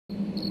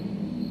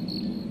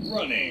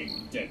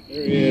running. There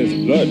is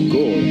blood,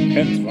 gore,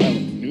 hence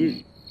violence.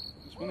 Dude,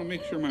 just want to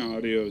make sure my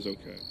audio is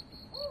okay.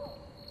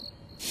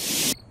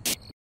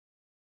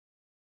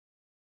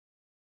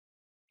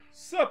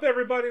 Sup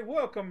everybody,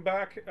 welcome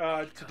back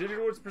to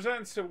Digital Woods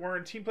Presents. So we're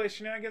in Team Play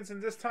Shenanigans,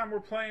 and this time we're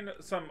playing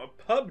some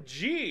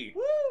PUBG.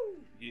 Woo!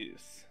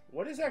 Yes.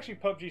 What does actually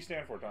PUBG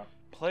stand for, Tom?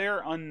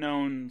 Player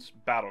Unknown's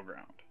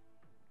Battleground.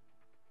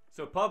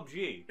 So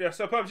PUBG. Yeah,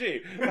 so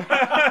PUBG.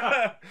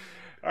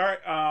 Alright,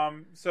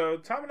 so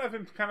Tom and I have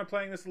been kind of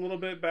playing this a little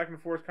bit back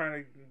and forth, kind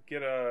of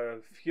get a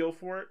feel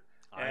for it.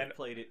 I've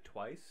played it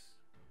twice.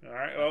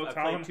 Alright, well, I've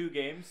Tom, played 2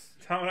 games.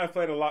 Tom and I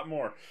played a lot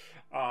more.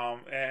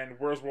 And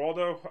where's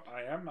Waldo?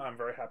 I'm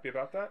very happy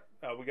about that.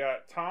 We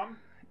got Tom.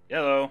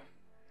 Hello.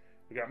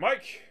 We got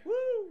Mike.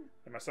 Woo!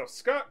 And myself,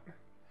 Scott.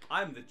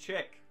 I'm the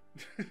chick.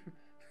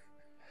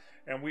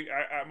 And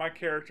my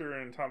character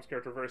and Tom's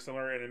character are very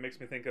similar, and it makes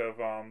me think of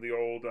the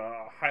old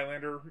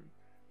Highlander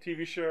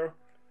TV show.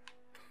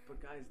 But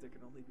guys, there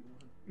can only be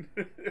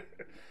one.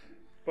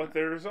 But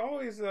there's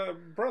always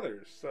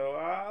brothers, so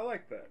I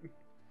like that.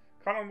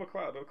 Connor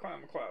McLeod,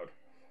 Clown McLeod.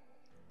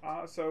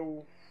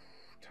 So,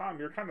 Tom,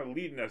 you're kind of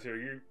leading us here.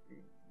 You're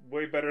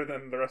way better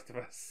than the rest of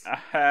us.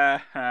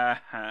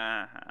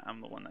 I'm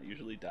the one that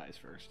usually dies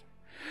first.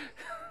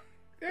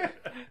 Yeah.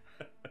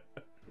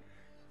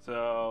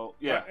 So,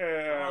 yeah.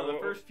 The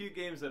first few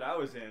games that I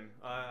was in,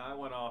 I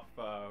went off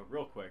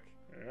real quick.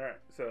 Alright,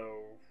 so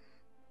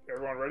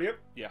everyone ready up?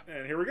 Yeah.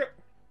 And here we go.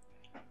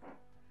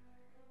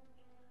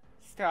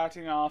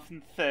 Starting off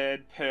in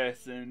third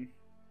person.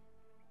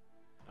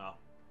 Oh.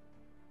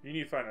 You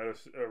need to find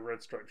a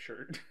red striped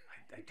shirt.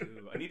 I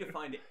do. I need to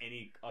find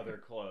any other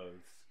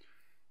clothes.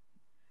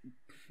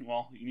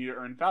 Well, you need to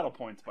earn battle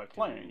points by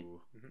playing.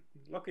 Mm-hmm.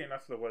 Lucky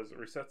enough, it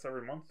resets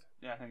every month.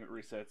 Yeah, I think it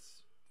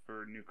resets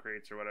for new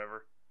crates or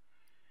whatever.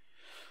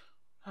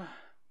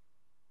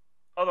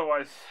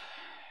 Otherwise,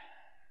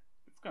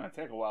 it's going to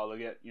take a while to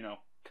get,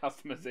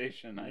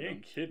 customization. You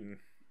ain't kidding.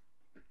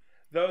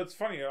 Though it's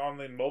funny, on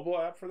the mobile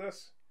app for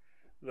this,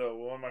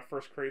 one of my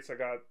first crates, I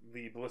got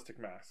the ballistic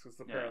mask. It's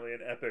apparently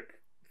an epic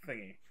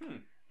thingy.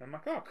 And I'm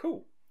like, oh,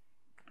 cool.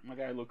 My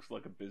guy looks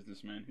like a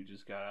businessman who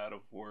just got out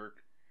of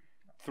work,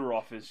 threw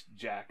off his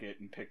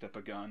jacket, and picked up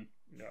a gun.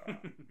 No,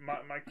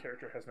 my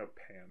character has no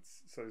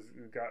pants, so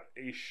he's got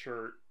a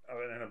shirt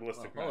and a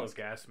ballistic hello, mask.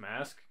 gas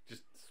mask,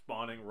 just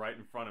spawning right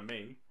in front of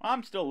me.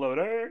 I'm still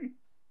loading.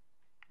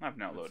 I've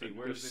now Let's see, loaded.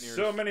 where's the There's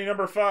nearest? so many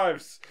number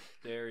 5s.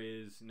 There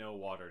is no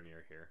water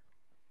near here.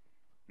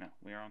 No,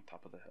 we are on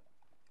top of the hill.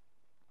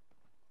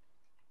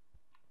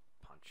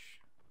 Punch.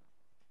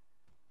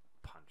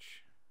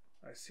 Punch.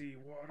 I see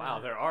water. Wow,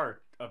 there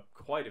are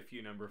quite a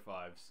few number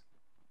 5s.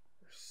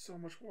 There's so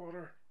much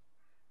water.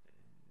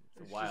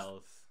 It's a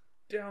while.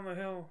 Down the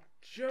hill,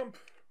 jump,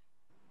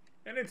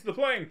 and into the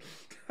plane.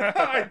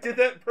 I did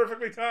that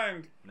perfectly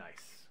timed.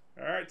 Nice.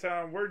 All right,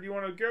 Tom, where do you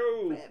want to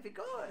go? Heavy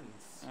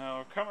guns.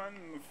 We're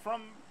coming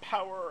from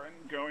power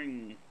and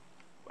going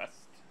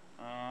west.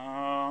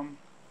 Oh,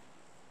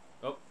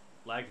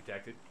 lag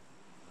detected.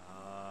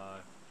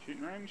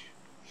 Shooting range.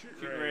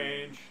 Shooting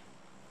range.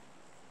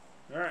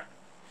 All right.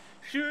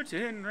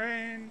 Shooting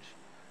range.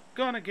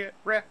 Gonna get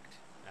wrecked.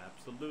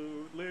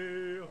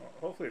 Absolutely. Well,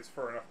 hopefully it's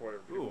far enough where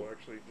people Ooh.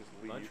 actually just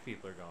A leave. bunch of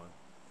people are going.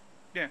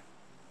 Yeah.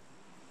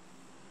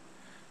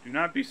 Do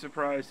not be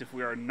surprised if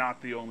we are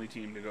not the only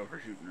team to go for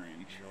shooting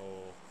range.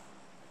 No.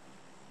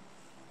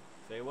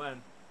 Say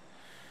when.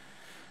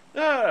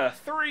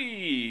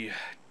 3,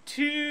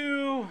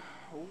 2,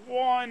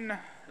 1,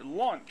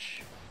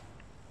 launch.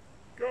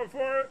 Go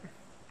for it.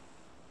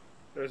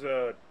 There's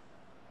a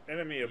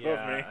enemy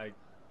above me.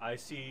 I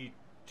see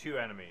 2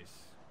 enemies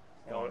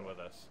going with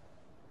us.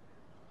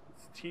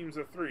 It's teams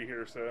of 3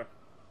 here, so.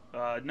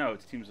 No,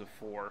 it's teams of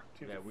 4.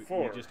 Teams Yeah, of we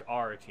 4. just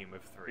are a team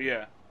of 3.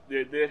 Yeah.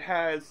 It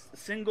has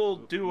single,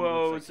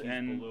 duos, Looks like he's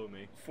and below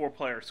me.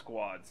 4-player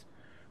squads.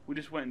 We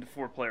just went into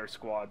 4-player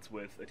squads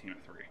with a team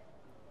of 3.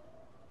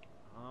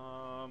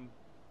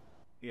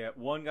 Yeah,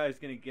 one guy's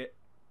gonna get.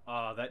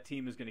 That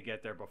team is gonna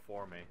get there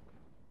before me.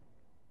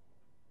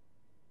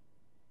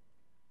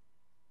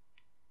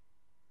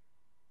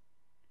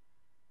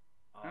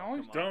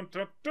 Dun,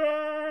 dun,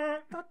 dun.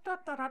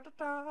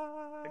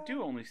 I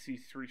do only see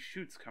 3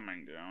 shoots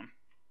coming down.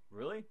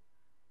 Really?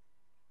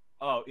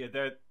 Oh yeah,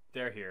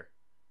 they're here.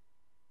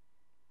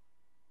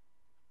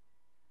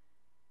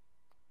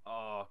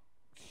 Oh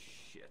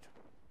shit!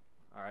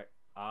 All right,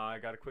 I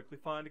gotta quickly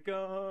find a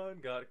gun.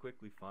 Gotta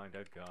quickly find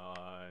a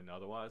gun.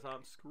 Otherwise,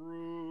 I'm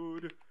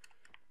screwed.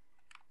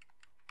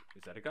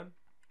 Is that a gun?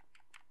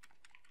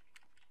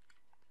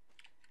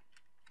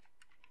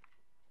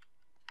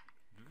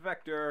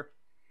 Vector.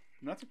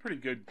 That's a pretty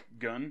good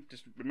gun.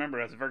 Just remember,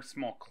 it has a very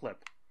small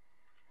clip.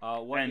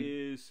 What And-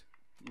 is?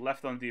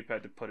 Left on the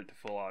D-pad to put it to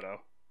full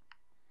auto.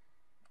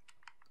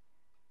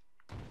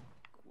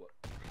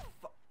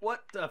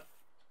 What the?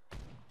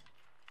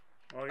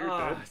 Oh, you're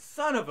dead.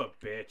 Son of a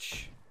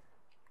bitch!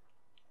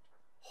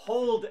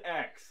 Hold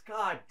X.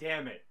 God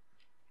damn it.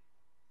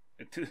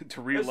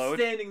 to reload.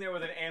 Standing there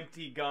with an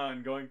empty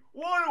gun, going,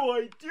 "What do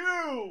I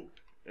do?"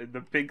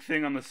 The big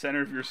thing on the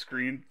center of your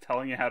screen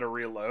telling you how to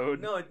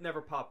reload. No, it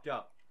never popped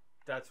up.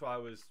 That's why I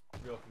was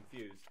real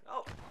confused.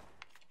 Oh.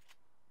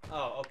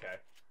 Oh, okay.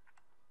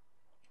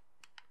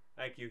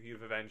 Thank you.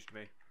 You've avenged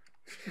me.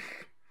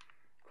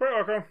 Quite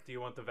welcome. Do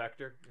you want the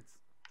vector? It's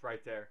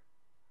right there.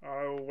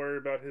 I'll worry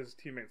about his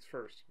teammates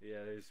first.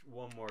 Yeah, there's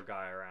one more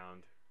guy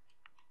around.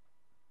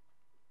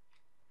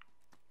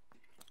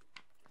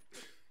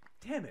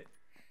 Damn it.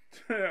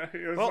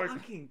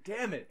 Fucking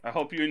damn it. I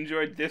hope you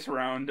enjoyed this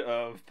round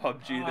of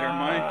PUBG there,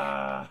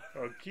 Mike.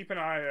 Oh, keep an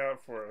eye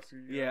out for us.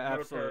 Yeah,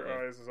 another absolutely.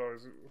 pair of eyes is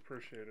always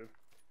appreciated.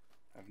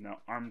 I've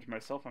now armed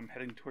myself. I'm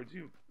heading towards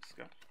you,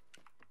 Scott.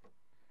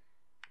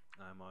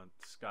 I'm on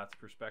Scott's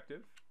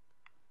perspective,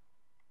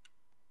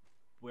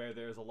 where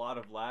there's a lot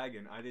of lag,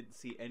 and I didn't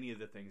see any of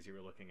the things you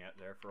were looking at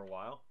there for a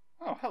while.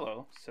 Oh,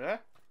 hello, sir.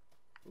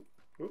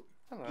 Oop.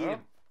 Hello. Get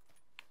him.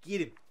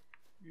 Get him.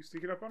 You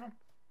sneaking up on him?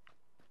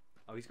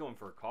 Oh, he's going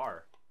for a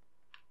car.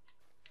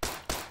 There's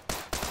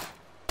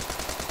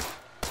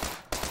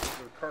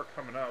a car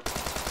coming up.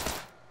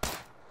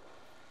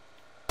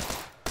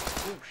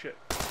 Oh, shit.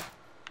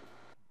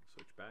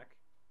 Switch back.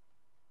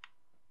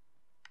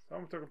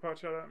 Someone took a pot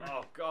shot at me.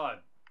 Oh, God.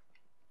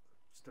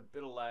 Just a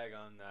bit of lag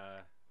on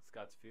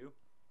Scott's view.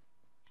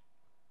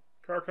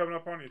 Car coming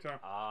up on you, Tom.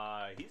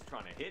 He's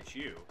trying to hit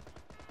you.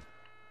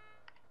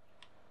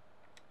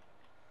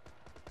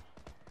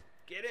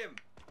 Get him.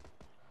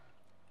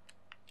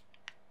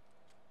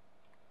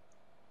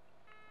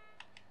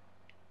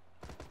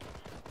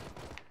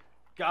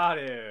 Got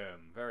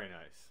him. Very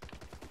nice.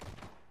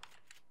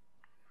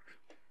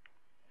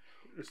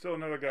 There's still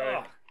another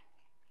guy.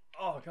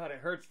 Oh, God, it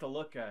hurts to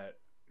look at.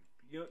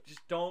 You know,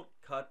 just don't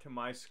cut to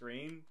my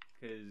screen,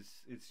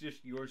 because it's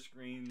just your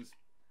screens,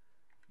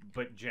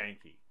 but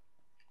janky.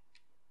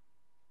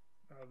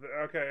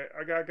 Okay,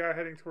 I got a guy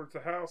heading towards the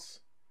house.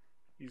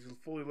 He's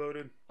fully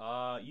loaded.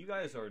 You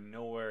guys are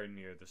nowhere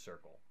near the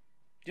circle.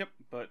 Yep,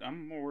 but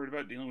I'm more worried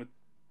about dealing with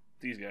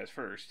these guys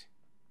first.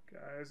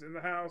 Guys in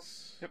the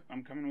house. Yep,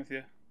 I'm coming with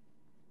you.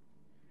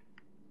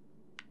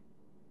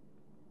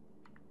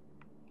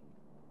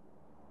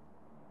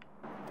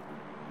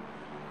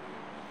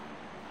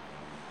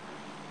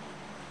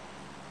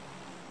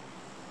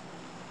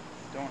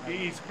 Don't have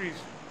He's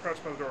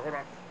crouched by the door. Hold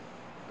on.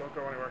 Don't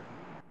go anywhere.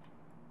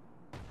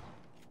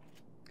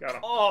 Got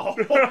him. Oh!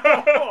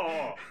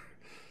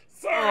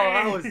 Sorry. Oh,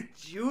 that was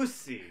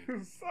juicy.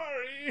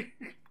 Sorry.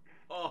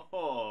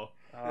 Oh.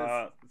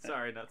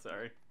 Sorry, not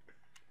sorry.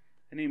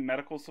 Any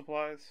medical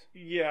supplies?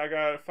 Yeah, I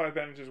got 5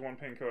 bandages, 1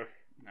 painkiller.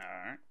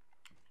 Alright.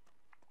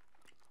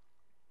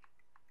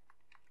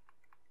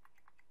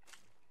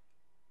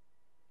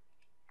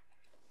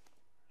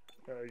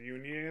 You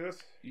need any of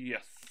this?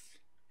 Yes.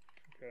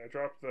 Okay, I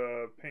dropped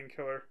the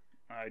painkiller.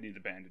 I need the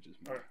bandages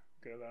more. Alright,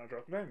 good, then I'll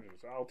drop the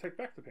bandages. I'll take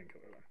back the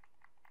painkiller then.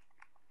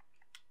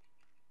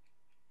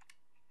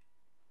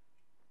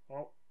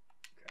 Well,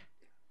 okay.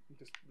 I'm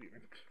just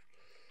leaving.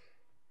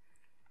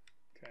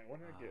 Okay, what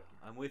did I get?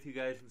 I'm with you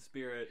guys in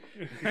spirit.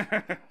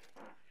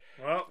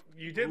 Well,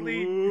 you did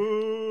lead.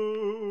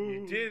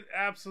 You did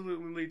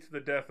absolutely lead to the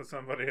death of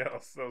somebody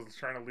else that was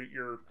trying to loot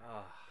your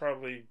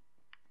probably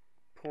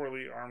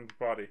poorly armed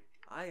body.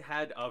 I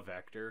had a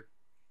vector.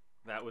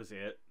 That was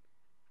it.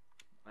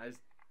 I just...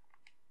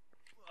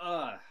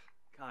 God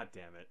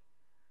damn it.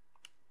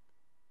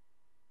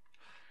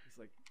 He's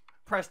like,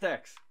 press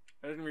X.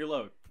 I didn't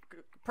reload.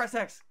 Press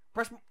X.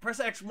 Press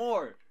X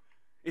more.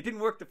 It didn't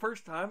work the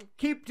first time.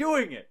 Keep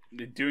doing it.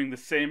 They're doing the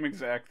same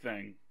exact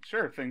thing.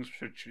 Sure, things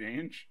should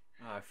change.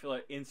 I feel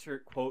like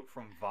insert quote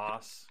from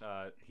Voss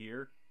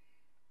here.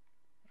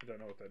 I don't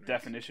know what that means.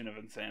 Definition of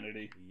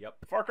insanity.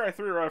 Yep. Far Cry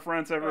 3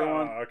 reference,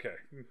 everyone. Okay.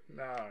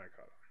 Nah, I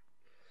caught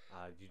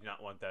it. Do you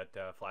not want that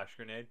flash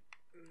grenade?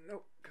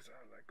 Nope, because I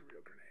like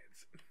real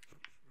grenades.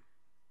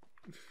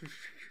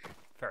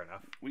 Fair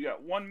enough. We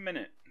got 1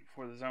 minute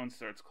before the zone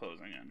starts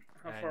closing in.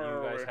 How And far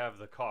you guys away? have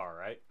the car,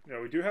 right?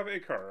 No, we do have a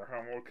car.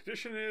 How what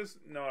condition it is?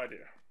 No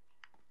idea.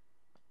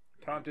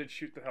 Tom did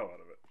shoot the hell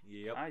out of it.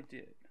 Yep. I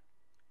did.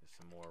 There's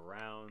some more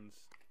rounds.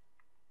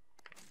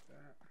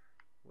 That.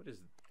 What is...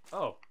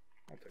 Oh,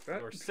 I'll take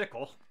that. your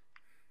sickle.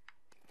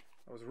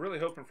 I was really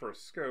hoping for a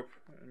scope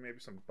and maybe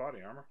some body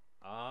armor.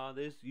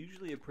 There's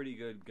usually a pretty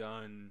good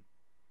gun.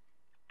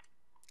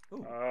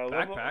 Ooh,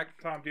 Level, backpack.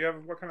 Tom, do you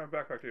have what kind of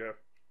backpack do you have?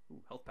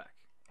 Ooh, health pack.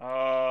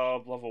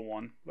 Level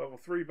 1. Level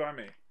 3 by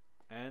me.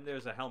 And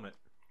there's a helmet.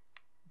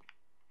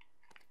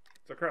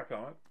 It's a crap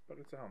helmet, but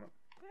it's a helmet.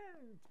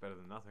 It's better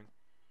than nothing.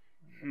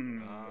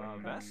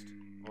 Vest?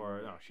 Hmm.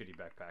 Or, no, shitty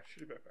backpack.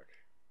 Shitty backpack.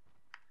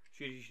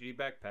 Shitty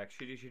backpack.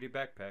 Shitty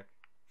backpack.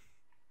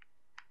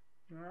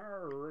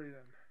 Alright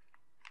then.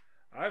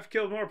 I've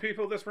killed more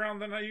people this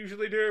round than I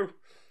usually do.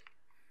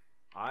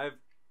 I've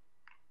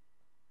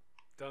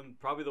done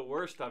probably the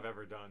worst I've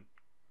ever done.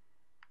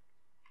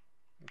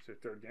 That's your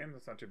 3rd game.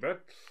 That's not too bad.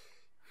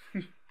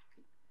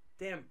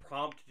 Damn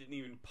prompt didn't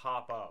even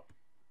pop up.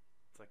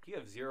 It's like, you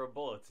have 0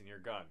 bullets in your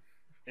gun.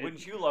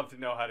 Wouldn't you love to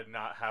know how to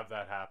not have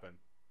that happen?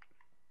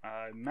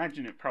 I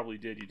imagine it probably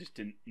did. You just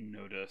didn't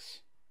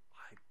notice.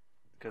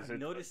 I've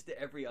noticed it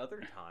every other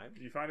time.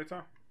 Did you find it,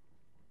 Tom?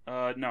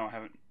 No, I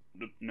haven't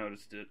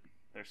noticed it.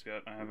 There,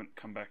 Scott. I haven't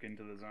come back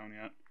into the zone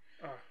yet.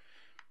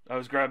 I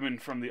was grabbing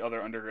from the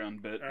other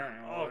underground bit.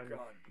 Oh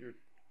god, you're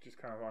just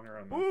kind of on your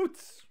own.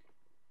 Boots.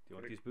 Do you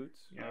want these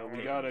boots? Yeah,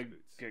 we gotta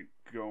get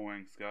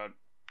going, Scott.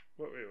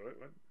 Wait.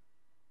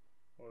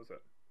 What was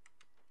that?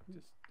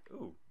 Just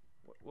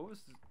what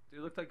was? It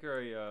looked like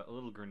you're a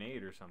little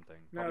grenade or something.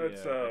 No, Probably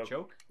it's a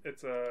choke.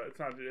 It's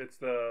not. It's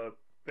the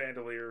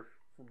bandolier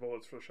for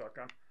bullets for the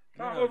shotgun.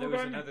 No, there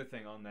was another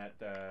thing on that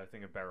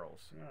thing of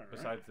barrels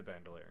besides the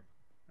bandolier.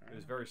 It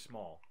was very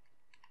small.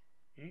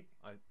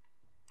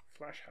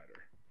 Flash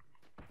hider.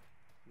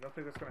 I don't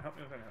think that's gonna help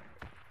me with anything.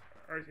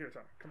 Right here,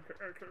 Tom. Come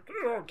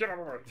get out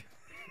of the way.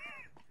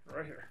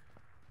 Right here.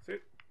 See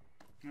it?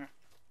 Yeah.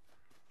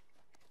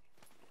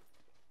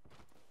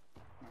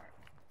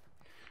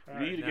 All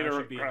We need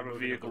to grab a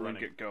vehicle and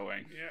get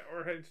going. Yeah,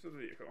 we're heading to the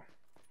vehicle.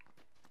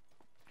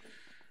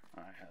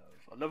 I have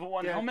a level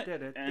 1 helmet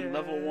and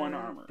level 1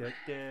 armor.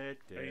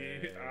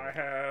 I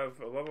have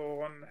a level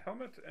 1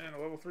 helmet and a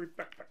level 3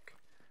 backpack.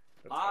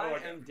 That's I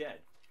am dead.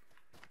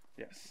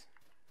 Yes.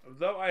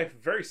 Though I have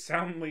very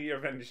soundly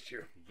avenged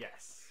you.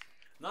 Yes.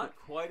 Not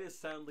quite as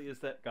soundly as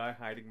that guy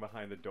hiding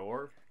behind the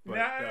door.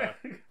 But,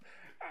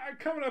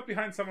 coming up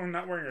behind someone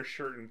not wearing a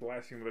shirt and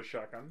blasting with a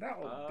shotgun.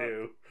 That'll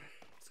do.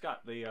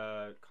 Scott,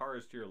 the car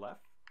is to your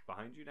left,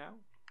 behind you now?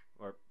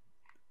 Or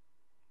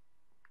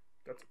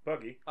that's a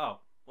buggy. Oh,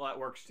 well that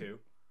works too.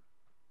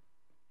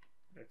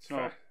 It's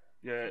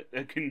yeah,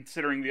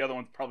 considering the other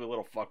one's probably a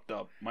little fucked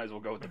up, might as well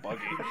go with the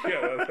buggy.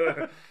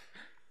 Yeah.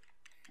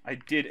 I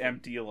did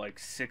empty like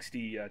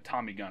 60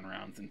 Tommy gun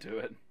rounds into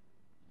it.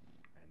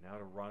 And now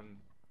to run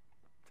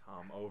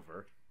Tom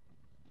over.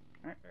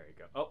 Right. There you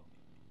go. Oh.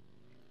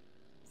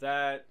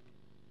 That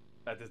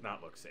does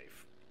not look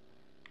safe.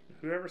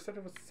 Whoever said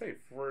it was safe?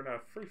 We're in a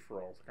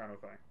free-for-all kind of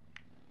thing.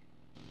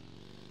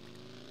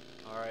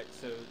 Alright,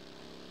 so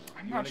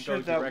I'm not sure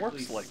that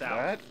works like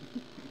that.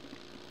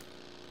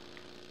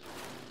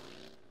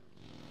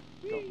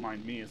 Don't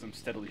mind me as I'm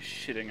steadily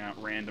shitting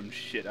out random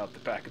shit out the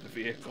back of the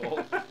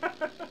vehicle.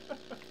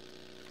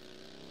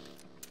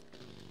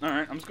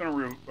 Alright, I'm just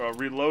gonna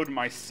reload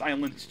my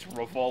silenced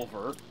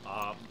revolver.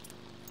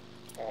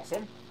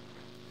 Awesome.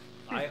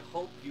 I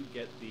hope you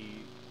get the...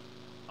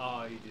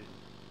 Oh, you didn't.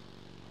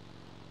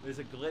 There's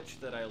a glitch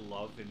that I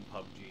love in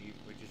PUBG,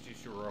 which is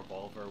just your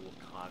revolver will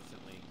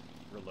constantly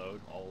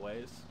reload,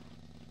 always.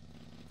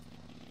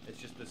 It's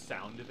just the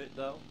sound of it,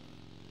 though.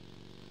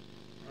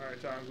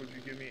 Alright, Tom, would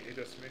you give me a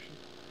destination?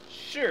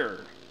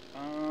 Sure.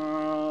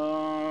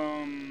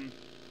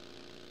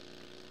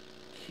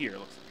 Here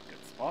looks like a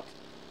good spot.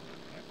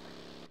 Okay.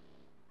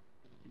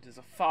 It is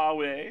a far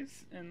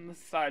ways in the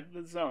side of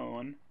the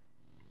zone.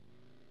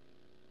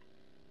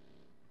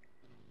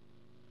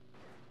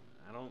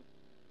 I don't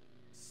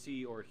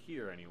see or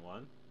hear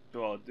anyone.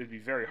 Well, it'd be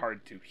very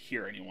hard to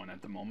hear anyone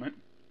at the moment.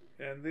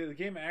 And the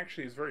game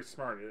actually is very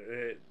smart.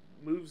 It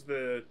moves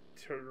the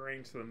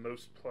terrain to the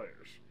most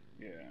players.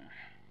 Yeah.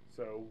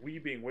 So we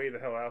being way the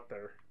hell out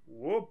there.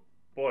 Whoop,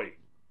 boy.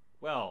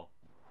 Well,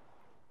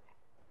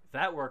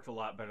 that worked a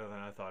lot better than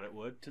I thought it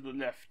would. To the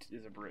left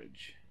is a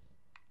bridge.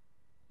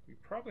 We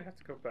probably have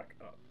to go back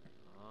up.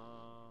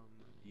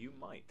 You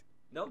might.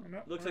 Nope.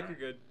 No, Looks like you're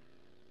good.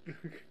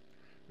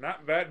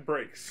 Not bad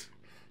breaks.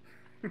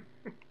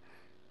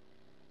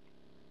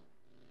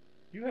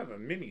 You have a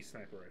mini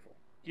sniper rifle.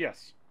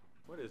 Yes.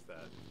 What is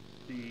that?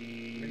 The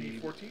Mini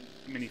 14?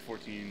 Mini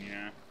 14,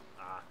 yeah.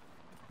 Ah.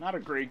 Not a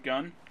great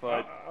gun,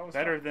 but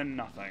better than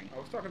nothing. I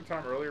was talking to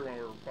Tom earlier when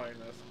we were playing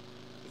this.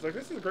 It's like,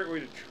 this is a great way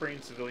to train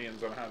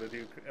civilians on how to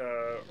do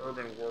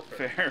urban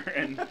warfare. Fair,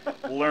 and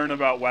learn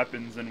about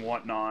weapons and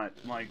whatnot.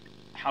 Like,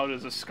 how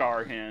does a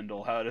SCAR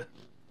handle? How to...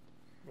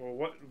 Well,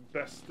 what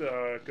best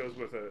goes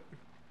with it?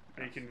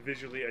 And you can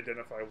visually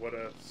identify what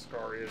a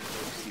SCAR is.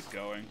 Keep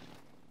going.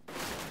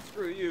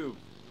 Screw you,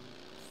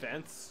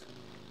 fence.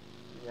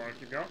 You want to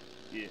keep going?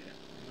 Yeah.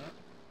 No?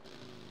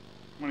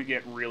 I'm gonna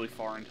get really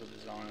far into the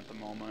zone at the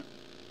moment.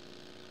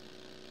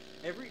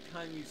 Every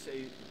time you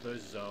say the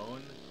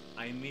zone,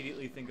 I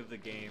immediately think of the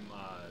game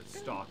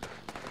Stalker.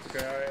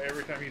 Okay,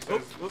 every time he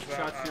says Oops, zone,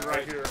 shots to your I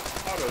right. hear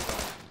auto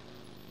zone.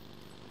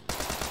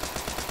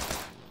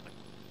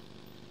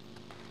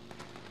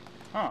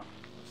 Huh.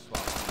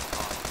 Swap to the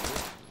top.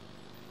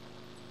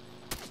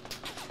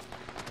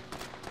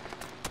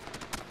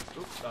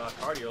 Oops,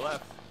 car to your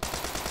left.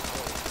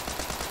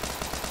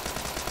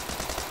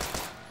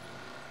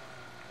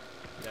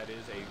 That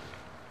is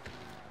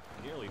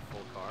a nearly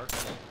full car.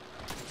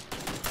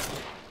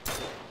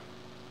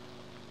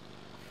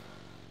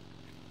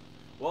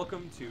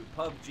 Welcome to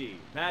PUBG,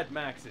 Mad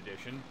Max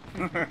Edition.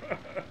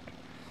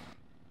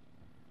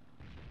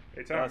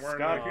 Hey, Tom, we're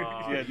Scott,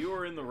 in yeah, You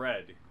are in the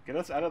red. Get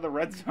us out of the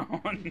red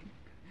zone.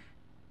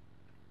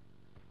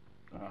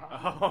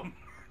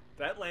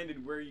 That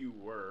landed where you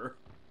were.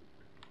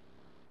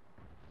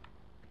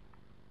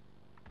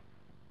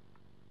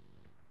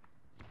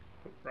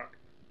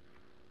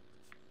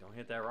 Don't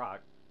hit that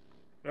rock.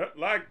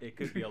 Lag. It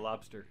could be a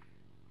lobster.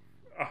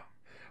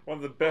 One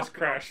of the best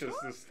crashes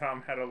this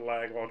Tom had a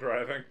lag while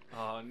driving.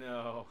 Oh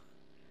no.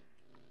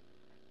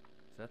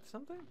 Is that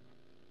something?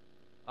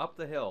 Up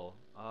the hill.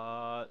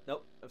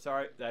 Nope. I'm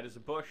sorry. That is a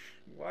bush.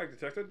 Lag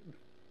detected.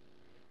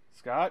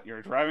 Scott,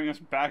 you're driving us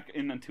back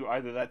into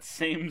either that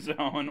same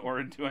zone or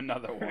into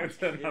another one.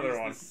 It's another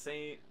one. The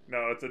same.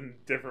 No, it's a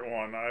different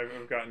one.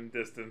 I've gotten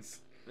distance.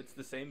 It's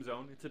the same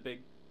zone. It's a big.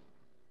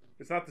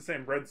 It's not the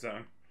same red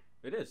zone.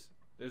 It is.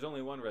 There's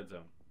only one red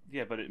zone.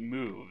 Yeah, but it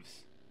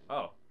moves.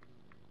 Oh.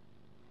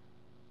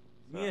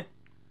 So. Yeah.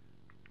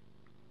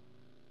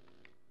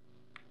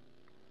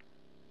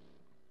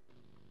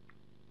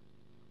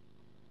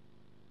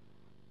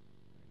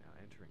 We're now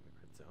entering the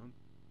red zone.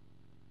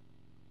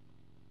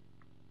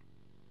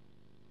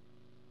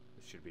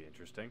 This should be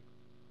interesting.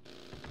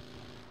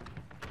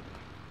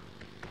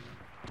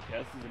 Yeah,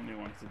 this is a new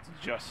one since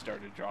it's just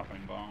started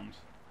dropping bombs.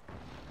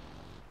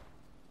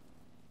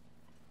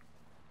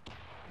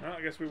 Well,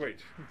 I guess we wait.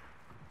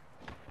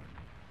 I'm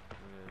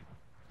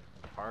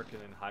gonna park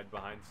and then hide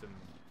behind some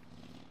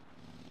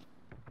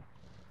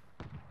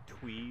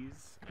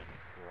tweez and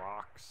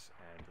rocks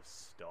and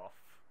stuff.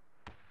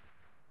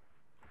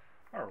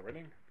 Oh, we're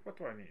waiting. What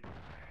do I need?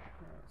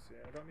 Let's see.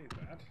 I don't need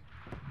that.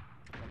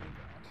 I don't need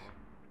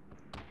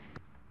that.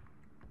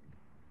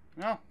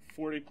 Well,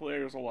 40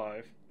 players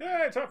alive.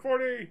 Yay, top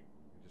 40!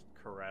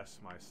 Just caress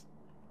my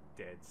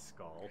dead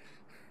skull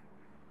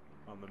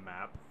on the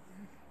map.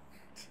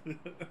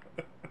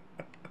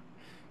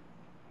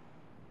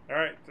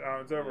 Alright,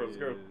 it's over. Let's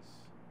go. Is-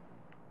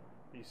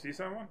 You see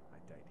someone? I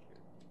died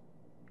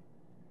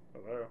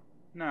here. Hello.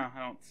 No, I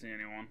don't see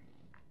anyone.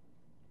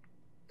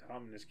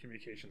 Tom and his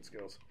communication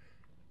skills.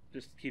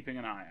 Just keeping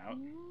an eye out.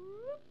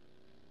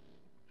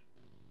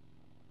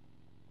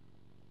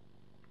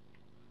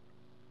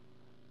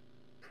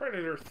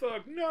 Predator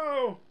Thug,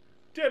 no!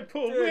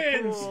 Deadpool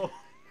wins! Deadpool!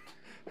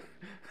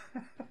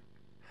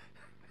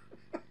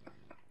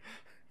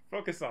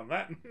 Focus on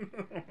that.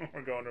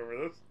 We're going over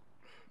this.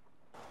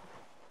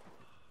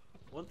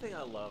 One thing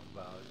I love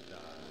about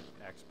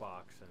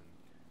Xbox and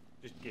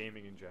just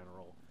gaming in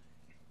general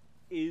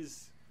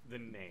is the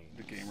names.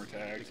 The gamer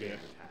tags, The yeah.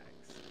 gamer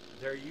tags.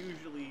 They're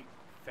usually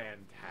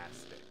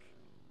fantastic.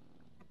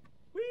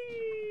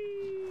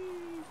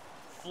 Whee!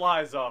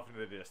 Flies off in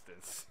the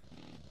distance.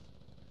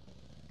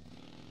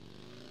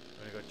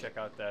 I'm gonna go check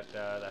out that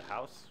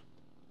house.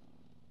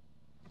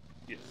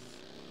 Yes.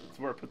 That's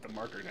where I put the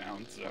marker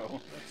down,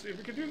 so. Let's see if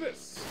we can do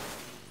this.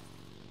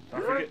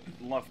 Don't forget,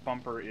 left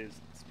bumper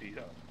is speed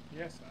up.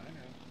 Yes, I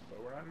know.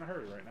 But we're not in a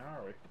hurry right now,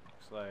 are we?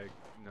 Looks like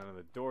none of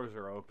the doors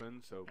are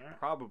open, so Alright.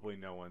 probably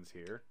no one's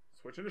here.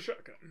 Switching to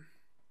shotgun.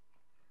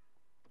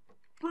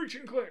 Breach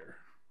and clear.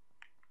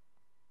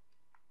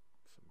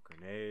 Some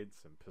grenades,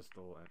 some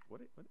pistol, and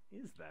what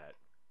is that?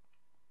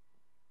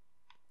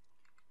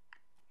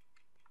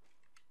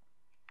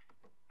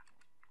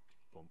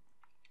 Boom.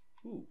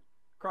 Ooh,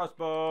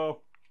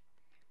 crossbow.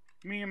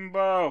 Me and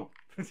Bo.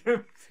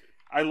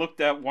 I looked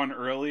at one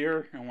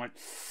earlier and went,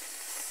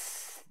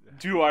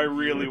 do I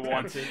really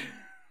want it?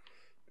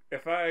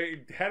 If I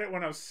had it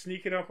when I was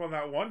sneaking up on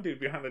that one dude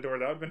behind the door,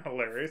 that would have been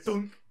hilarious.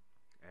 And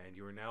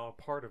you are now a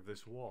part of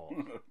this wall.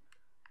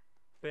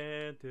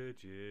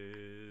 Bandages.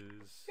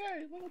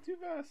 Yay, level 2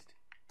 vest.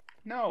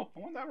 No, I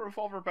want that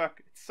revolver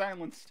back. It's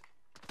silenced.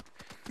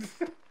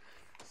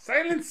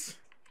 Silence!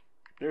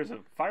 There's a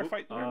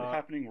firefight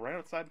happening right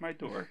outside my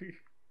door.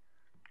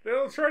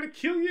 They'll try to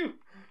kill you!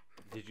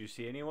 Did you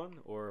see anyone,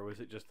 or was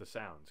it just the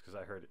sounds? Because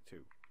I heard it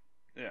too.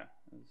 Yeah,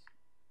 it's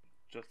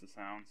just the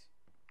sounds.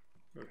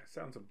 Okay,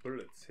 sounds of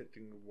bullets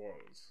hitting the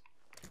walls.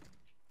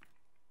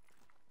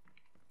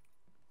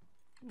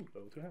 Ooh,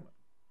 level 2 helmet.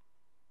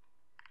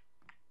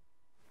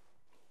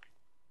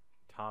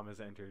 Tom has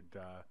entered.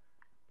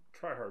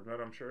 Try hard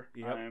mode, I'm sure.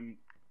 Yep.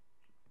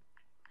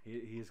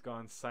 He's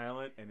gone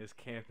silent and is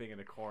camping in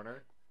a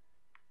corner.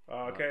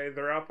 Okay,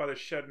 they're out by the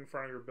shed in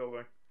front of your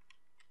building.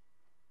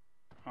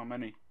 How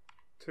many?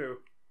 2.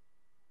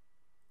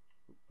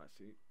 I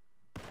see.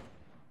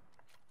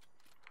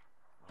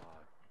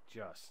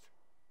 Just.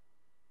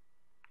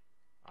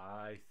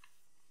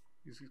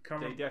 He's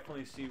coming. They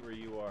definitely see where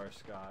you are,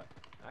 Scott.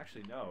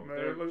 Actually, no. No,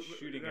 They're look,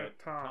 shooting at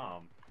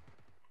Tom.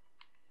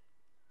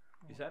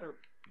 Is that a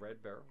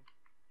red barrel?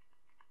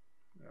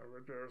 No,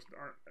 red barrels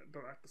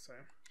don't act the same.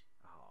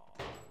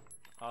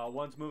 Oh.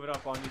 One's moving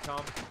up on you,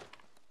 Tom.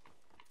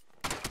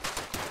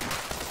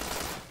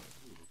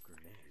 Ooh,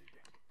 grenade.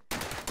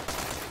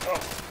 Oh,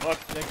 look.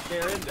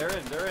 They're in.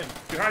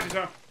 Behind you,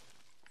 Tom.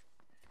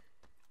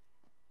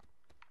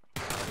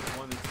 There's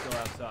one that's still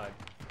outside.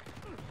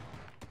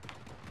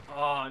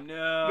 Oh,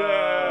 no. No,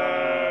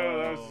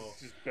 that was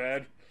just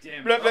bad.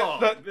 Damn Blah, it. blah,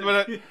 blah,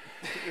 blah.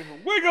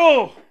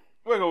 Wiggle!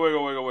 Wiggle,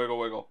 wiggle, wiggle, wiggle,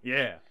 wiggle.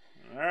 Yeah.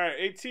 Alright,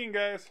 18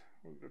 guys.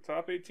 The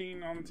top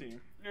 18 on the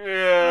team.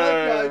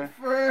 Yeah.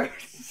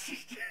 first.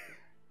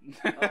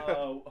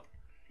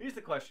 Here's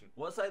the question.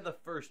 Was I the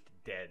first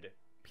dead?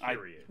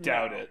 Period. I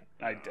doubt No. it.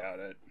 I doubt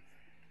it.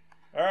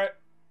 Alright,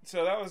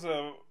 So that was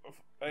a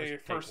Let's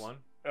first take one.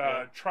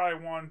 try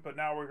one, but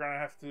now we're gonna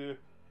have to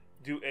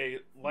do a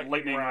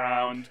lightning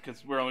round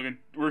because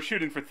we're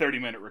shooting for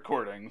 30-minute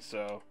recordings,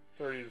 so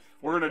 30 to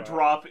we're gonna 45.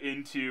 drop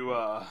into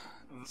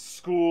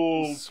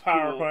School,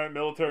 power plant,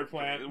 military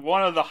plant.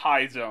 one of the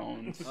high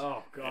zones.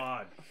 Oh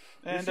God.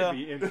 And, This should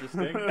be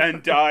interesting.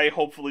 and die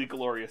hopefully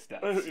glorious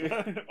deaths.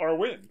 Or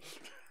win.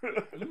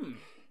 Hmm.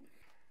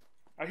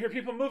 I hear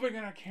people moving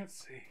and I can't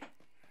see.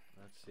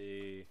 Let's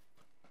see.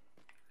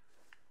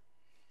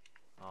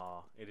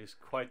 Oh, it is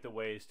quite the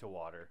ways to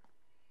water.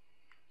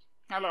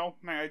 Hello,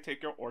 may I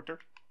take your order?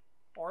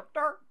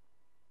 Order.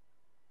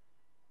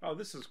 Oh,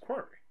 this is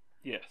Quarry.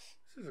 Yes.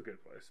 This is a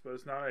good place, but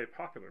it's not a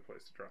popular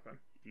place to drop in.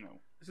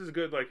 No. This is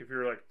good, like if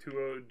you're like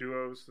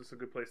duos. This is a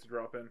good place to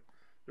drop in.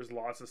 There's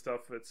lots of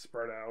stuff that's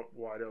spread out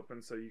wide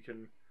open, so you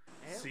can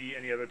see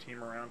any other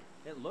team around.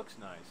 It looks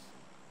nice.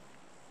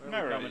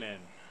 Where are we coming in?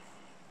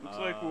 Looks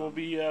like we'll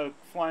be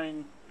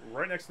flying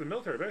Right next to the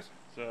military base.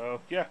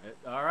 So yeah.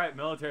 All right,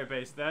 military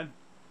base then.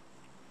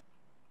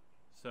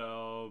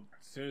 So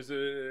as soon as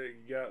you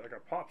got like a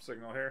pop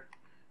signal here.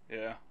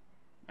 Yeah.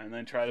 And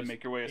then try to just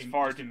make your way as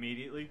far just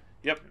immediately.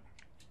 Yep.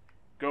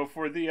 Go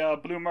for the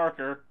blue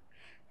marker.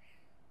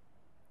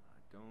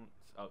 I don't.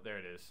 Oh, there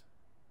it is.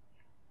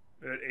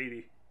 At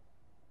 80.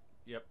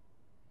 Yep.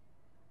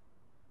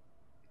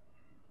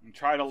 And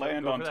try to So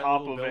land go on for that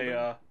top little of building.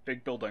 a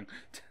big building.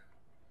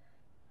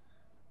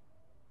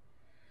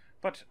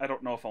 But I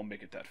don't know if I'll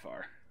make it that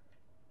far.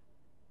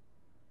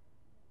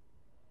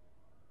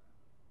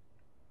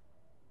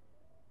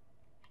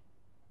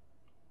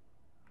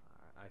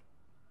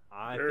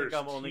 I There's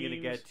think I'm only going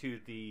to teams. get to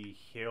the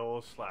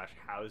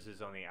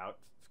hill/houses on the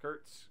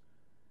outskirts.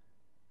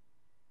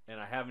 And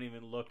I haven't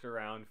even looked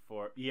around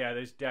for... Yeah,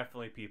 there's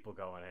definitely people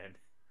going in.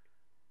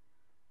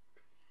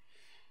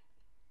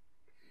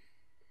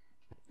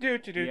 Yeah,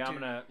 I'm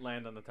going to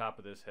land on the top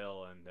of this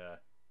hill and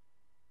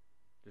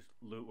just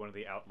loot one of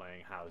the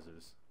outlying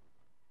houses.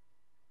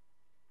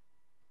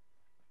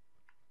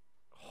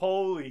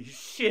 Holy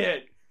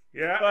shit!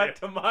 Yeah. Cut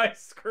to my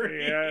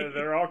screen! Yeah,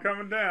 they're all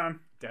coming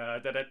down. Da,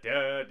 da, da,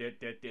 da, da,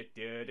 da, da,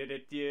 da, da, da,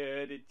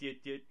 da,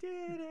 da,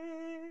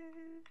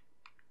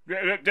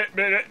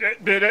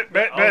 da.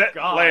 Oh,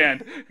 God.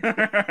 Land.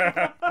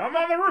 I'm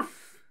on the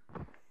roof.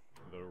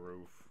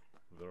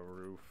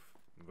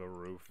 The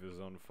roof is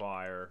on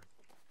fire.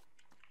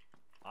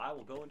 I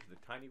will go into the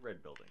tiny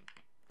red building,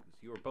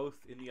 because you are both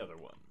in the other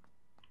one.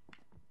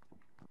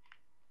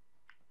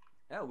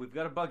 Oh, we've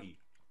got a buggy.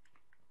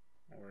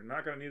 Well, we're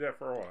not going to need that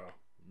for a while.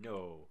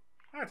 No.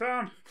 Hi,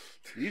 Tom.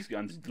 These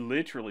guns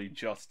literally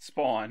just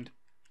spawned.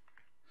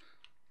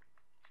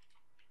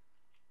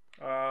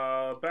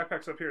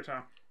 Backpack's up here,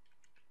 Tom.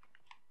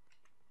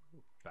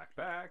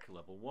 Backpack,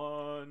 level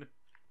 1.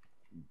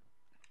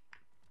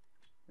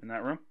 In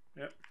that room?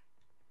 Yep.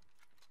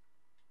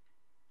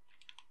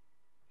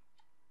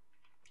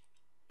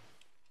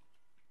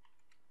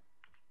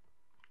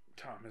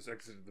 Tom has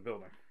exited the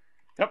building.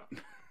 Yep.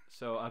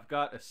 So I've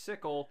got a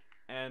sickle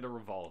and a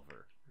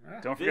revolver.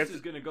 Don't forget This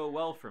is going to go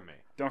well for me.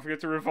 Don't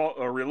forget to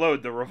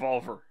reload the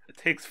revolver. It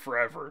takes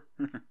forever.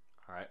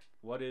 Alright,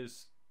 why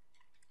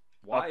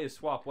is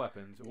swap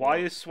weapons? Y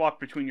is swap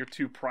between your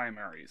two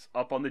primaries.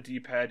 Up on the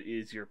D-pad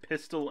is your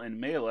pistol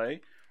and melee.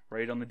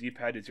 Right on the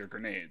D-pad is your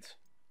grenades.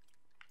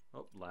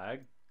 Oh,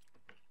 lag.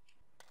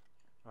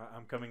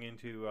 I'm coming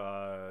into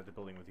the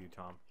building with you,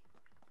 Tom.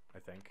 I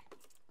think.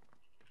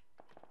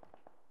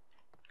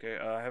 Okay,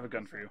 I have a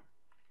gun for you.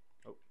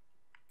 Oh,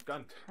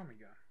 gun. Tommy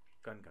gun.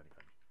 Gun. Tommy gun.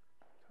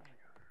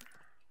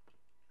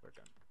 Where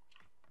gun?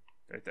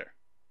 Right there.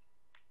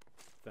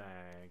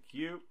 Thank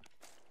you.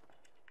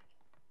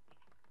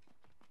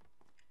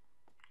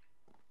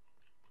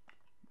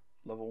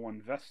 Level 1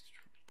 vest.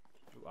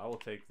 Ooh, I will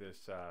take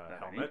this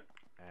helmet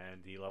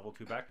and the level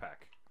 2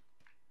 backpack.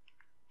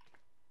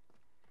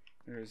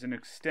 There's an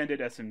extended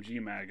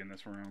SMG mag in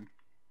this room.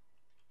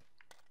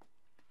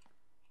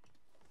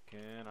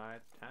 Can I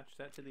attach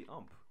that to the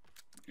ump?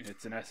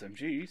 It's an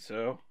SMG,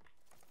 so...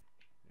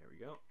 There we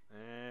go.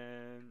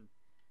 And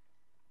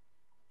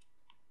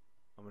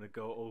I'm going to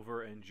go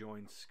over and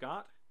join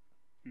Scott.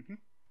 Mm-hmm.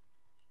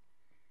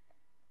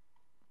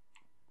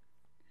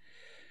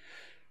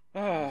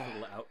 This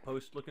little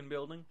outpost looking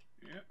building.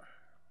 Yeah.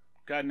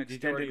 Got an Did you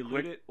extended already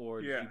quick loot it,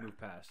 or did Yeah. you move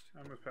past?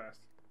 I moved past.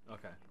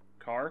 Okay.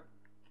 car.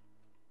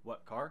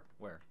 What car?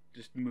 Where?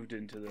 Just moved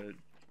into the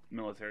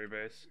military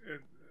base.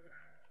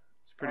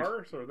 It's pretty-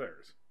 ours or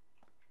theirs?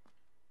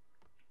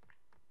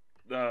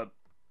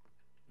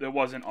 There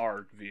wasn't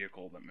our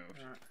vehicle that moved.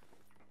 Alright.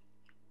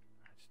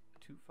 That's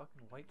 2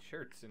 fucking white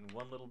shirts in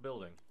one little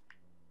building.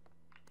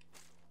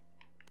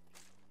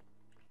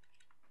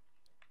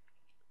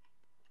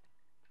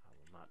 I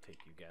will not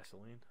take you,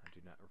 gasoline. I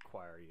do not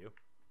require you.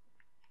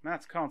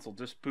 Matt's console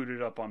just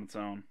booted up on its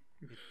own.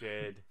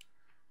 Dead.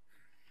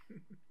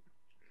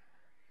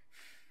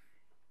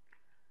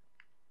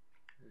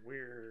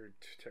 Weird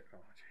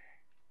technology.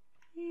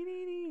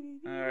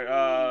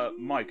 Alright,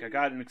 Mike, I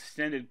got an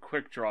extended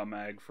quick draw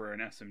mag for an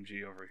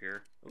SMG over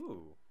here.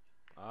 Ooh.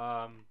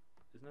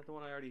 Isn't that the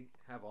one I already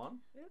have on?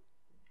 Yeah.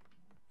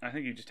 I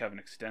think you just have an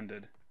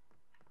extended.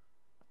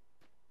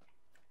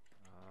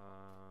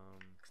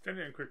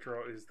 Extended and quick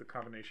draw is the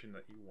combination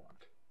that you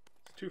want.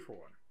 It's 2 for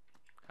 1.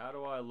 How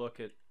do I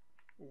look at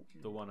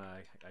the one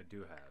I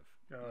do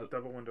have?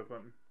 Double window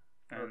button.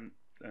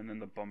 And then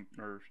the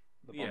bumpers.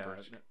 Yeah.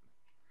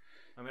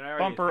 I mean, I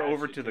already bumper attached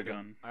over it to the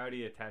gun. I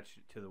already attached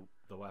it to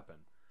the weapon.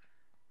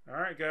 All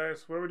right,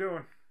 guys, what are we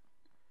doing?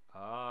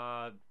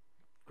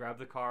 Grab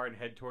the car and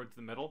head towards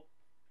the middle.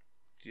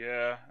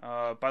 Yeah.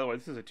 By the way,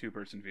 this is a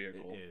 2-person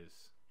vehicle. It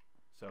is.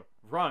 So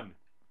run.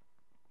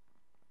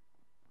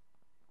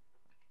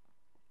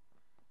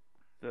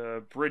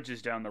 The bridge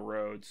is down the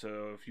road,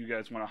 so if you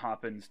guys want to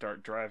hop in and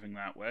start driving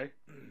that way,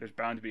 there's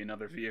bound to be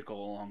another vehicle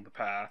along the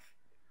path.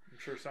 I'm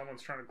sure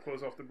someone's trying to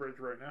close off the bridge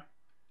right now.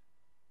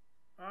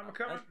 I'm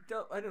coming.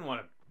 I didn't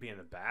want to be in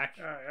the back.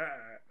 All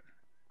right.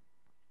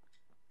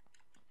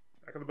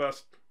 Back of the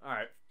bus. All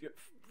right,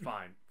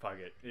 fine. Fuck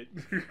it.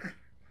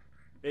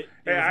 It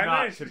Hey, was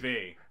not to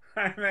be.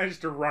 I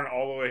managed to run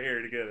all the way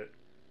here to get it.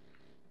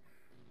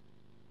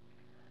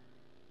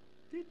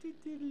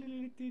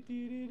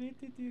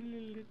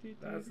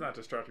 That's not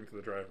distracting to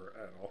the driver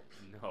at all.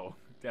 No,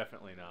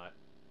 definitely not.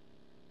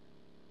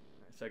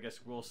 So I guess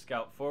we'll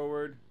scout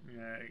forward.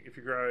 Yeah, if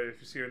you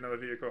see another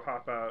vehicle,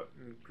 hop out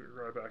and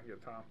drive back and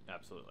get Tom.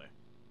 Absolutely.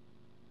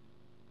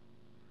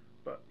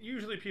 But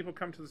usually people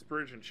come to this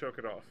bridge and choke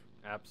it off.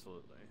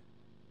 Absolutely.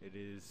 It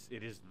is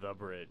the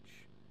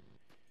bridge.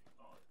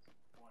 Oh, it's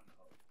 1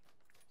 of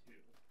 2.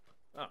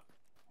 Oh. On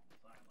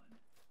this island.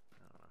 I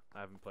don't know. I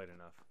haven't played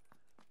enough.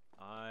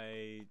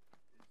 It's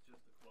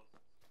just the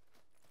closest.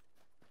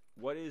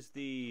 What is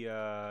the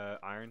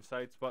iron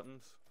sights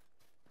buttons?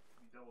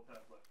 You double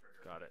tap left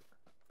trigger. Got it.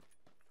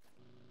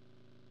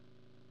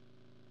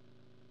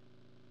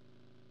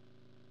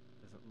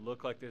 Doesn't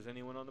look like there's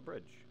anyone on the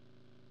bridge.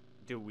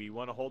 Do we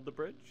want to hold the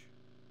bridge?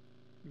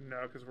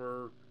 No, because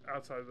we're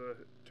outside the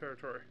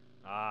territory.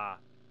 Ah.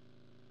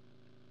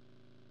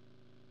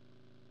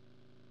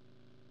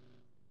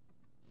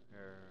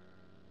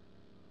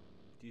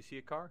 Do you see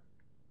a car?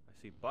 I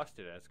see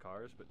busted ass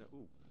cars, but no.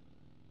 Ooh.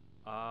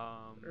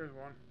 There's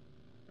one.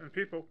 And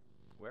people.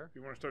 Where? If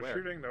you want to start Where?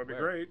 shooting, that would be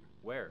Where? great.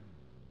 Where?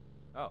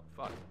 Oh,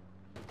 fuck.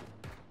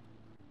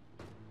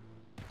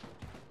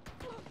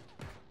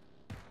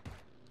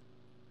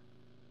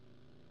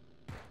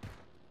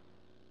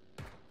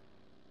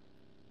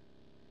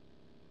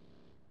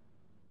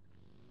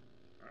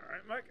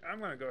 Alright, Mike, I'm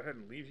going to go ahead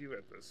and leave you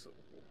at this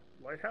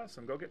lighthouse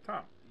and go get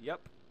Tom.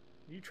 Yep.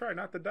 You try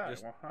not to die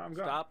Just while I'm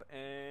gone. stop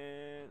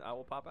and I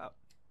will pop out.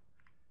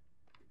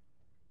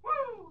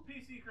 Woo!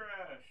 PC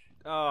crash!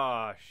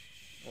 Oh,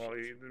 Well,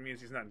 that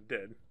means he's not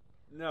dead.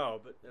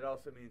 No, but it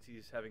also means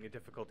he's having a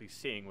difficulty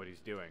seeing what he's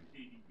doing.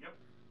 Yep.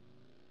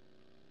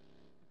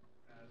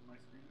 As my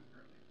screen is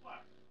currently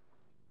black.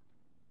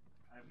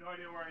 I have no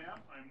idea where I am.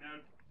 I'm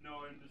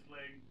just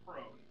laying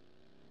prone.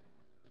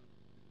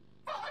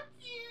 Fuck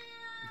you!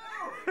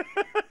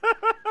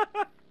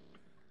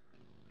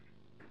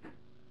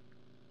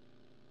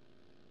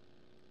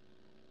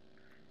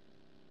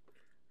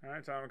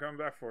 Alright, Tom, I'm coming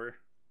back for you.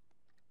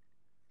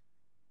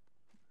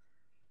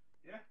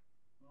 Yeah.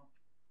 Well.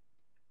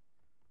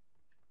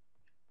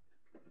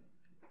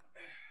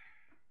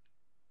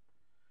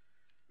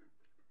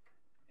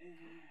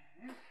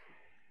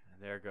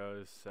 And there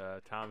goes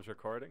Tom's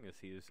recording as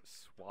he is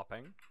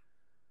swapping.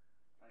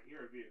 I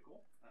hear a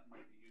vehicle. That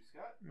might be you,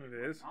 Scott. It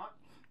is. Not.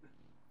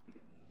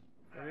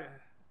 Yeah.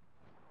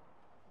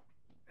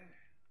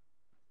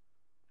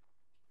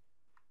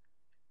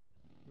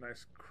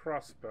 Nice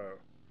crossbow.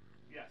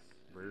 Yes.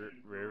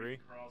 Riri?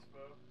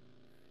 Crossbow.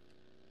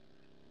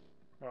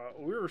 Well,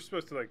 we were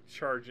supposed to like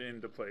charge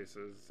into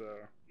places, so.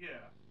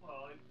 Yeah.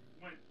 Well, it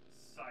went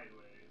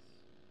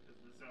sideways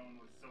because the zone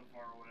was so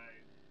far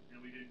away,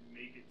 and we didn't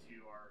make it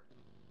to our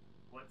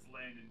let's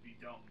land and be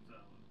dumb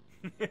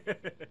zone.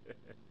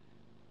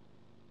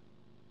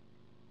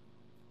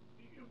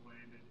 Speaking of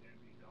landed and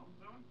be dumb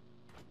zone.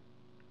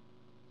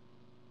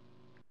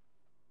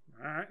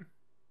 All right.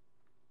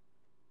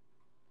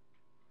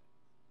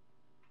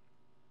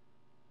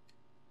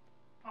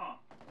 Huh.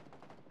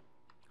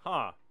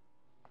 Huh.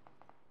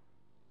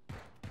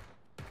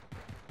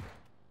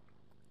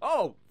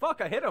 Oh,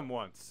 fuck, I hit him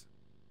once.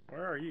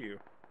 Where are you?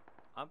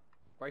 I'm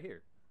right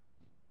here.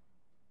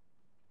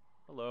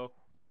 Hello.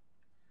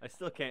 I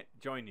still can't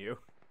join you.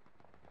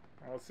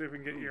 Well, let's see if we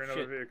can get Ooh, you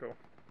another shit. vehicle.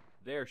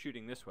 They're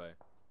shooting this way.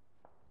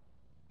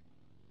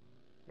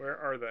 Where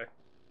are they?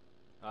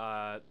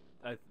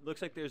 It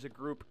looks like there's a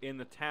group in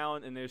the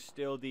town, and there's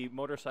still the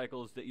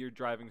motorcycles that you're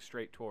driving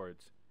straight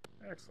towards.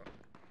 Excellent.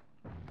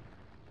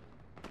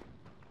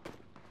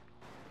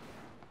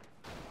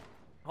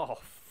 Oh.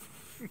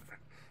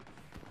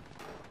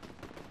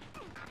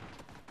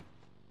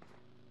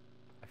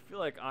 I feel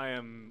like I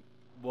am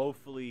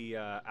woefully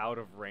out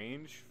of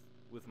range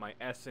with my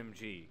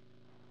SMG.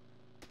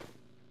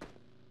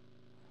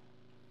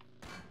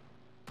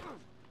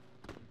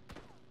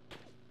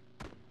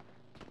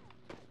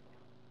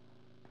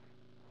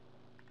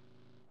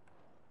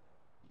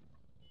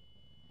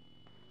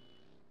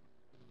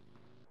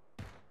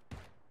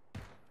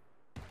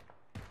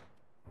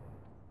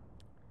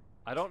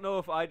 I don't know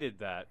if I did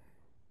that.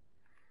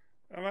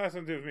 That has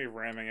something to do with me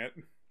ramming it.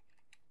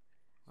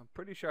 I'm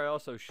pretty sure I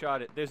also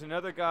shot it. There's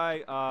another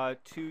guy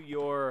to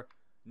your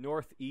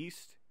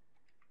northeast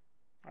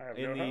I have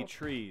in no the health.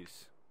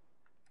 trees.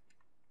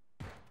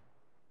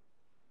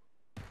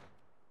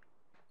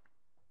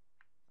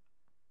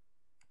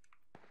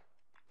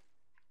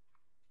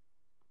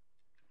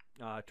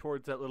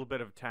 Towards that little bit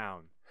of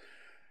town.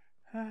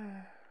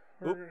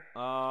 Oop.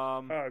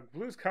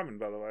 Blue's coming,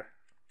 by the way.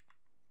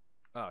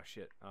 Oh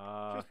shit.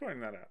 Just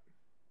pointing that out.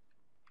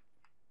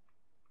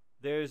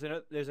 There's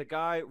a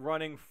guy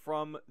running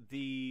from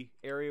the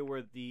area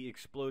where the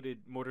exploded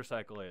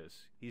motorcycle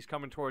is. He's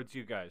coming towards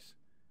you guys.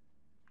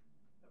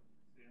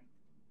 See him?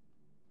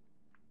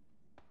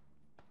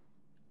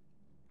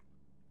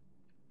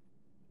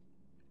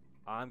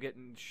 I'm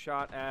getting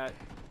shot at.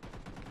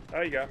 Oh,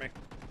 you got me.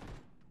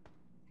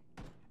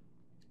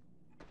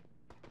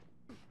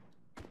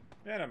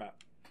 And I'm out.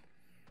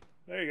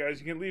 There you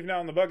guys. You can leave now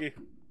in the buggy.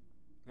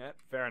 Yeah,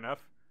 fair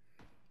enough.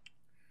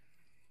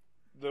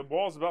 The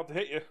wall's about to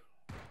hit you.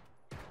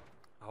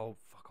 Oh,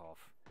 fuck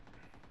off.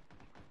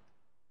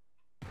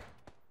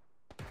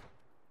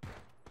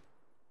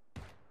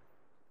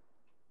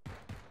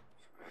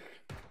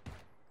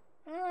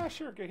 Ah,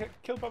 sure. Get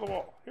killed by the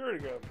wall. Here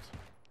it goes.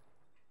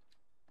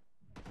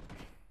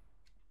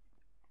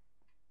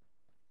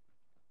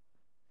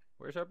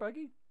 Where's our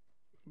buggy?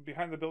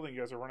 Behind the building you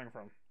guys are running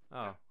from.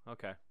 Oh,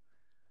 okay.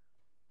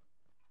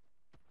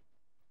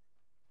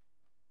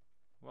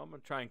 Well, I'm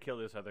gonna try and kill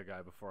this other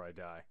guy before I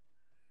die.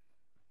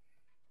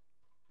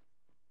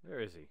 Where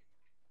is he?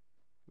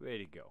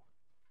 Where'd he go?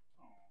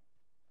 Oh.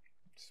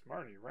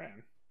 Smart, he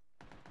ran.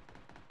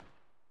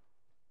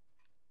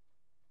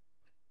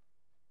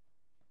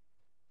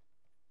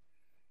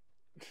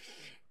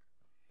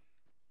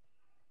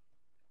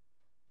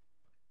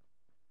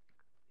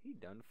 He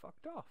done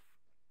fucked off.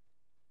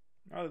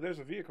 Oh, there's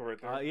a vehicle right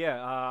there.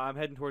 Yeah, I'm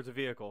heading towards a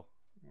vehicle.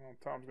 Well,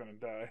 Tom's gonna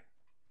die.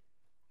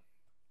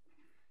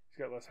 He's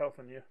got less health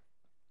than you.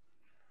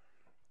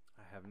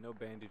 I have no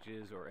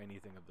bandages or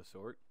anything of the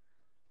sort.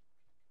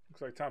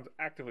 Looks like Tom's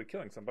actively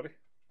killing somebody.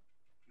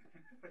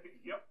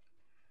 Yep.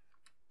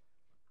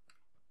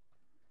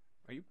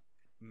 Are you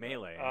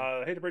melee?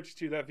 I hate to break it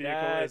to you, that vehicle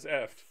That- is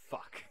F.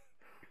 Fuck.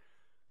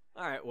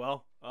 Alright,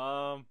 well,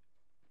 I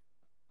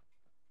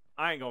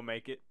ain't gonna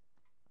make it.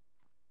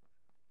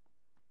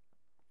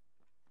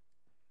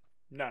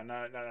 No,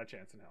 not a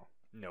chance in hell.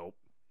 Nope.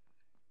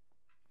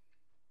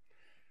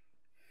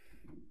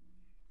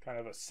 Kind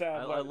of a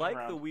sad. I like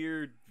round. the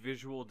weird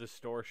visual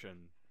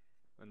distortion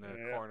in the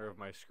Yeah. corner of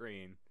my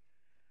screen.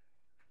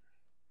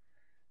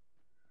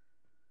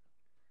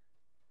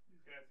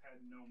 These guys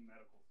had no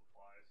medical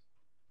supplies.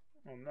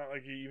 Well, not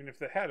like you, even if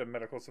they had a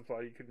medical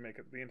supply, you could make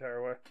it the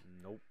entire way.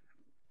 Nope.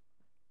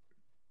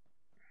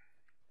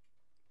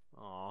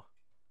 Aw.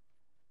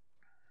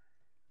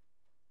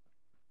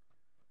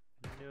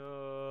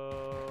 No.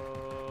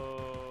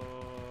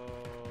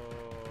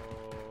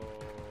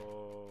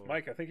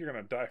 Mike, I think you're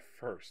gonna die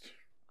first.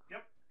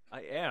 Yep.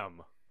 I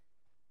am.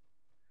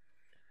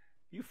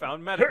 You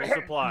found medical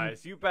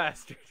supplies, you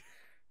bastard.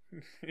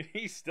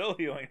 He's still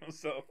healing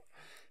himself.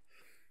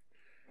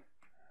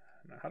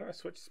 Now, how do I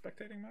switch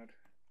spectating mode?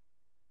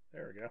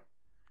 There we go.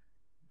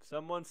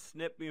 Someone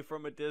snip me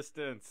from a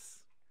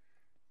distance.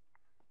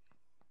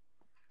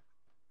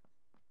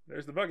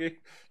 There's the buggy.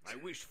 I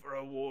wish for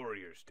a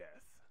warrior's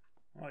death.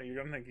 Well,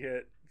 you're gonna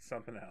get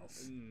something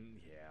else.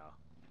 Yeah.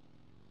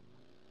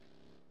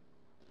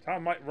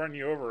 Tom might run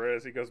you over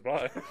as he goes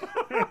by.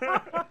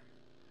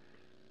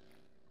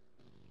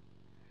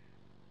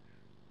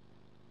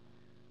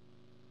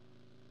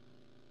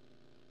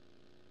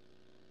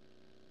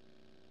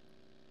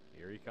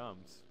 Here he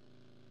comes.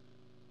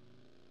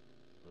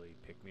 Will he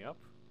pick me up?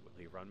 Will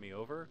he run me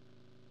over?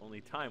 Only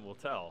time will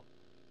tell.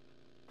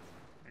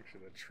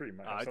 Actually, the tree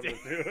might have something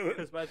to do with I it.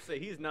 was about to say,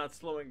 he's not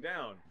slowing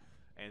down.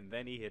 And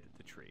then he hit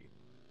the tree.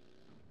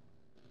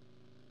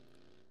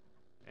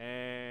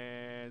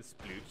 And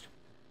splooch.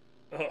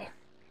 Ugh.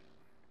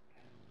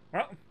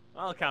 Well,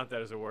 I'll count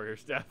that as a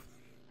warrior's death.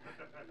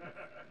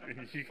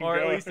 you can Or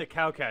go. at least a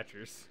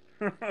cowcatcher's.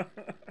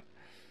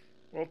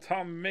 Will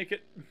Tom make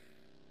it?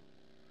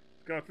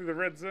 Going through the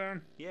red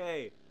zone?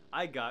 Yay!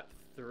 I got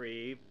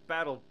 3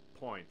 battle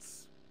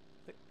points.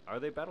 Are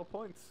they battle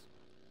points?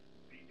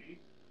 BD.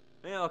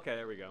 Yeah, okay,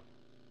 there we go.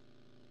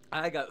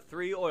 I got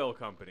 3 oil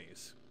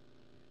companies.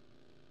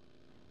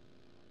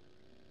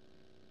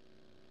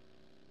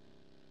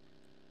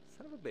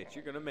 Son of a bitch,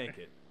 you're gonna make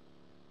it.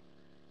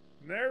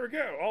 There we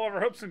go. All of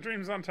our hopes and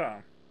dreams on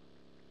Tom.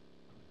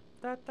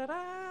 That's...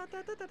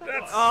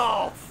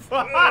 Oh,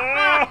 fuck!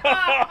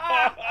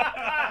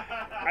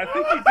 I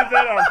think you did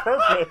that on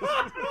purpose.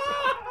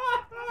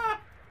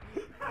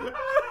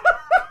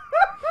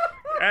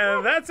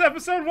 And that's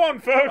episode 1,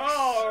 folks.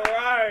 All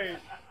right.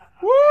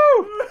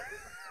 Woo!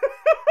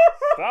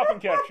 Stop and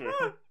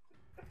capture.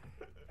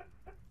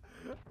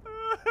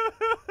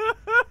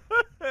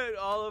 And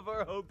all of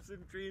our hopes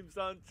and dreams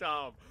on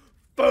Tom.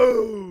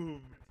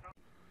 Boom!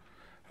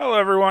 Hello,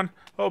 everyone.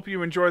 Hope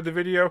you enjoyed the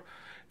video.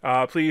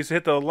 Please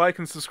hit the like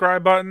and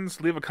subscribe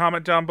buttons. Leave a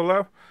comment down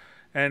below.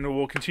 And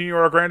we'll continue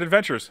our grand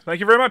adventures. Thank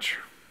you very much.